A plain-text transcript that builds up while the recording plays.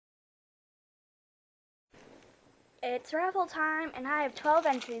It's raffle time, and I have 12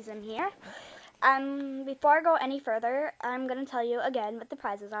 entries in here. Before I go any further, I'm going to tell you again what the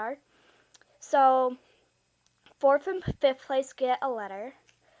prizes are. So, 4th and 5th place get a letter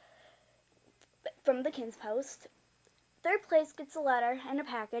from the Kins Post. 3rd place gets a letter and a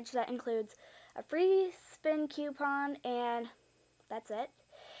package that includes a free spin coupon, and that's it.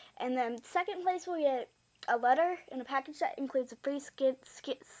 And then 2nd place will get a letter and a package that includes a free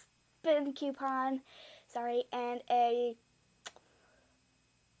spin coupon, and a,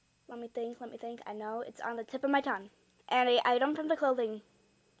 let me think, I know, it's on the tip of my tongue, and a item from the clothing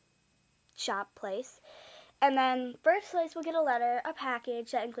shop place. And then 1st place will get a letter, a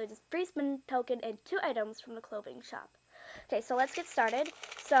package that includes a free spin token, and 2 items from the clothing shop. Okay, so let's get started.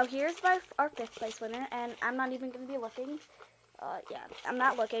 So here's our 5th place winner, and I'm not even going to be looking. Yeah, I'm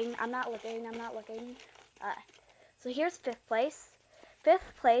not looking. So here's 5th place.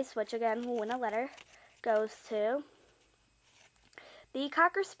 5th place, which again will win a letter, goes to the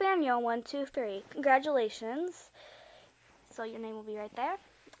Cocker Spaniel 123. Congratulations. So your name will be right there,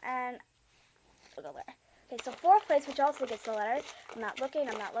 and we'll go there. Okay, so 4th place, which also gets the letter. I'm not looking.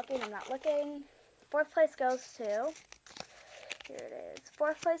 4th place goes to, here it is.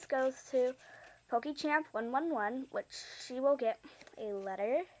 4th place goes to Pokechamp 111, which she will get a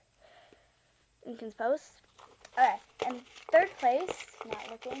letter in Kins Post. Okay, and 3rd place, not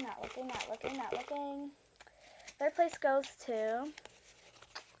looking. 3rd place goes to,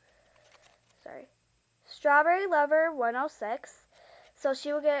 Strawberry Lover 106. So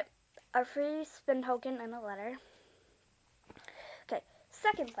she will get a free spin token and a letter. Okay,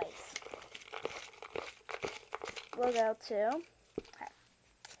 2nd place will go to,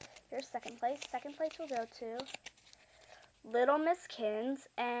 here's 2nd place. 2nd place will go to Little Miss Kins,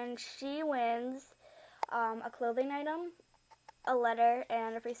 and she wins a clothing item, a letter,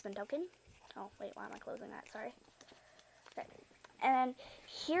 and a free spin token. Oh, wait, why am I closing that? Sorry. Okay. And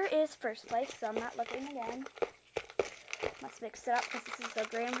here is 1st place, so I'm not looking again. Must mix it up because this is the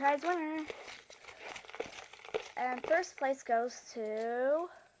grand prize winner. And 1st place goes to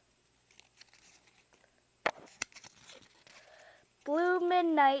Blue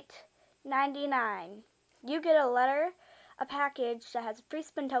Midnight 99. You get a letter, a package that has a free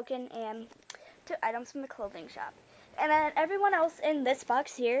spin token, and 2 items from the clothing shop. And then everyone else in this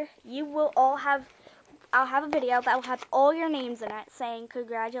box here, you will all have, I'll have a video that will have all your names in it saying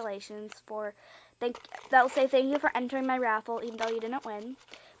congratulations that will say thank you for entering my raffle even though you didn't win.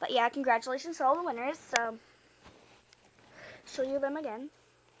 But yeah, congratulations to all the winners. So, show you them again.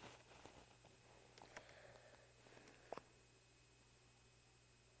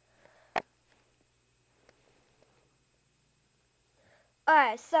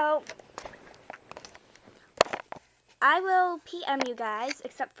 Alright, so I will PM you guys,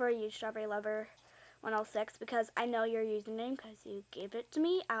 except for you, Strawberry Lover 106, because I know your username because you gave it to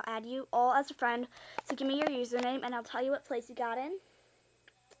me. I'll add you all as a friend, so give me your username and I'll tell you what place you got in.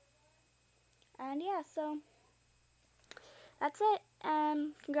 And yeah, so that's it.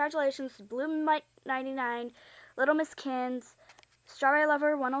 Congratulations to Blue Mike 99, Little Miss Kins, Strawberry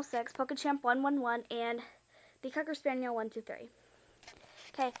Lover 106, Pokechamp 111, and the Cocker Spaniel 123.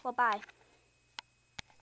 Okay, well, bye.